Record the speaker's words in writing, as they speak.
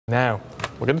Now,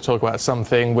 we're going to talk about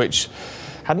something which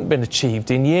hadn't been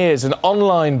achieved in years. An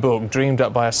online book dreamed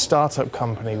up by a startup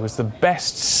company was the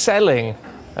best-selling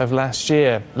of last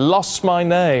year. Lost My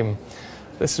Name.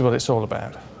 This is what it's all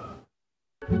about.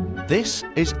 This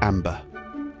is Amber.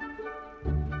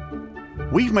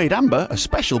 We've made Amber a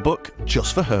special book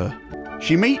just for her.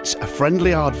 She meets a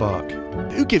friendly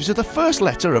aardvark who gives her the first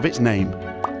letter of its name.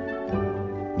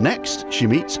 Next, she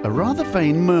meets a rather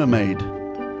vain mermaid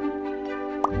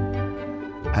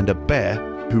and a bear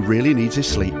who really needs his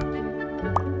sleep.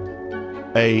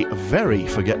 A very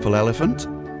forgetful elephant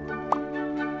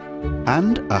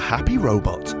and a happy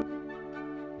robot.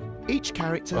 Each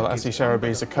character... Well, Asi Sharabi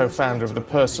is a co-founder of the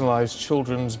personalised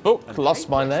children's book, Lost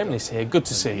My Name. He's here. Good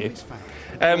to see you.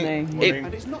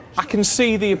 I can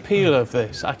see the appeal of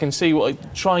this. I can see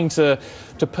what trying to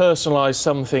personalise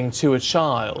something to a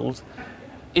child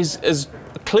is as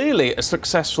clearly a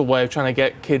successful way of trying to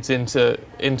get kids into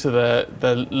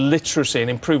the literacy and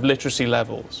improve literacy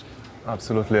levels.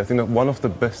 Absolutely. I think that one of the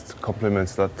best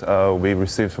compliments that we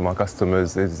receive from our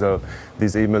customers is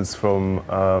these emails from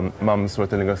mums who are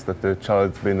telling us that their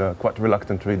child's been a quite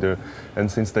reluctant reader, and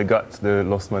since they got the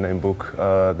Lost My Name book,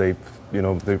 they've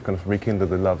kind of rekindled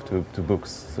the love to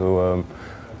books. So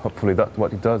hopefully that's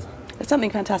what it does. It's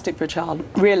something fantastic for a child,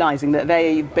 realising that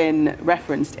they've been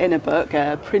referenced in a book,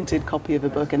 a printed copy of a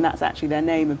book, and that's actually their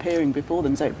name appearing before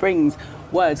them. So it brings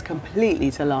words completely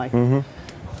to life. Mm-hmm.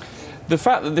 The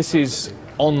fact that this is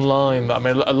online, I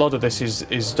mean, a lot of this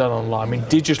is done online. I mean,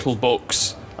 digital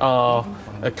books are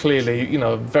clearly,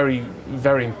 very,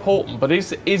 very important. But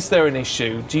is there an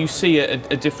issue? Do you see a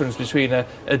difference between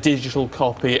a digital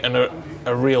copy and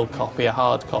a real copy, a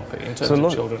hard copy, in terms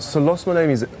of children? So Lost My Name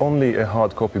is only a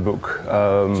hard copy book.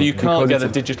 So you can't get a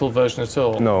digital version at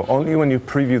all? No, only when you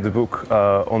preview the book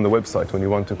on the website, when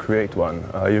you want to create one.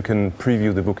 You can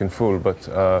preview the book in full, but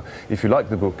if you like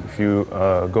the book, if you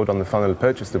go down the funnel,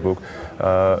 purchase the book,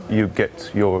 you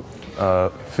get your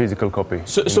physical copy.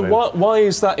 So why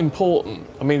is that important?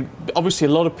 I mean, obviously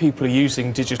a lot of people are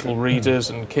using digital readers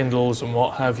and Kindles and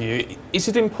what have you. Is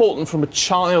it important from a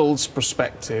child's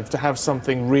perspective to have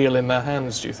something real in their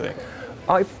hands, do you think?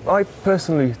 I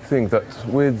personally think that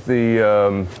with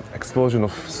the explosion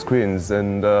of screens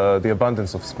and the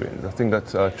abundance of screens, I think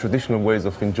that traditional ways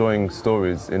of enjoying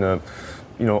stories in a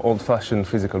old-fashioned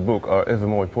physical book are ever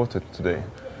more important today.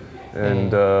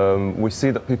 And we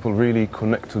see that people really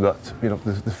connect to that,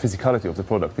 the physicality of the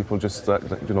product. People just like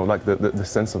the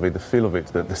sense of it, the feel of it,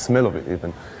 the smell of it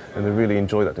even, and they really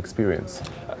enjoy that experience.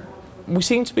 We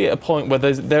seem to be at a point where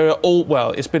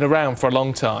it's been around for a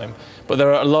long time, but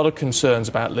there are a lot of concerns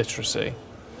about literacy.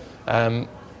 And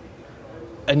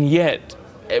yet,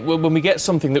 when we get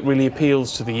something that really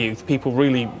appeals to the youth, people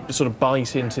really sort of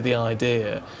bite into the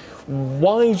idea.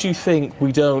 Why do you think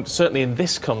we don't, certainly in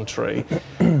this country,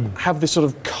 have this sort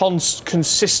of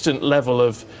consistent level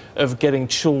of getting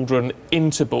children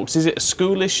into books? Is it a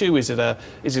school issue? Is it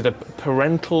a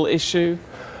parental issue?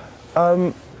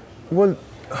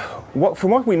 Well,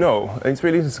 from what we know, it's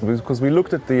really interesting because we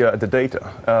looked at the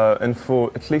data, and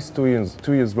for at least 2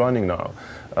 years running now,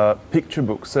 picture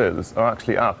book sales are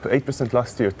actually up 8%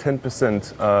 last year,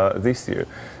 10% this year.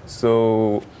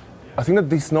 So I think that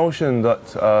this notion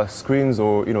that screens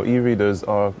or e-readers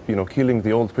are killing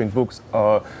the old print books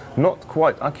are not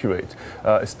quite accurate,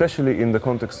 especially in the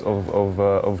context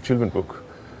of children's book.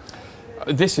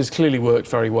 This has clearly worked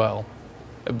very well.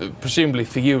 Presumably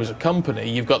for you as a company,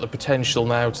 you've got the potential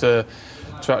now to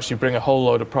actually bring a whole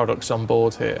load of products on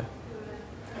board here.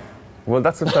 Well,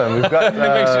 that's the plan. We've got it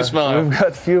makes you smile. We've got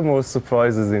a few more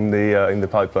surprises in the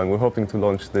pipeline. We're hoping to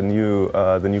launch the new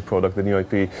product, the new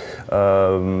IP,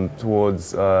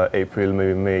 towards April,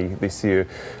 maybe May this year.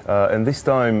 And this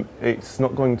time, it's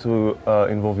not going to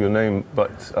involve your name,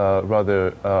 but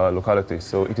rather locality.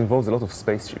 So it involves a lot of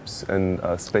spaceships and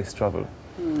space travel.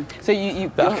 So you're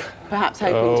perhaps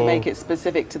hoping to make it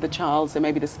specific to the child, so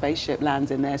maybe the spaceship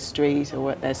lands in their street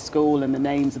or at their school and the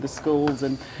names of the schools.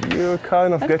 And you're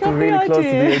kind of getting really close to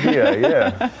the idea,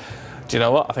 yeah. Do you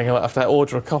know what? I think I might have to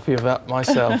order a copy of that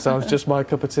myself. Sounds just my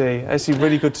cup of tea. It's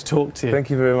really good to talk to you. Thank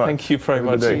you very much. Thank you very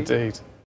much indeed.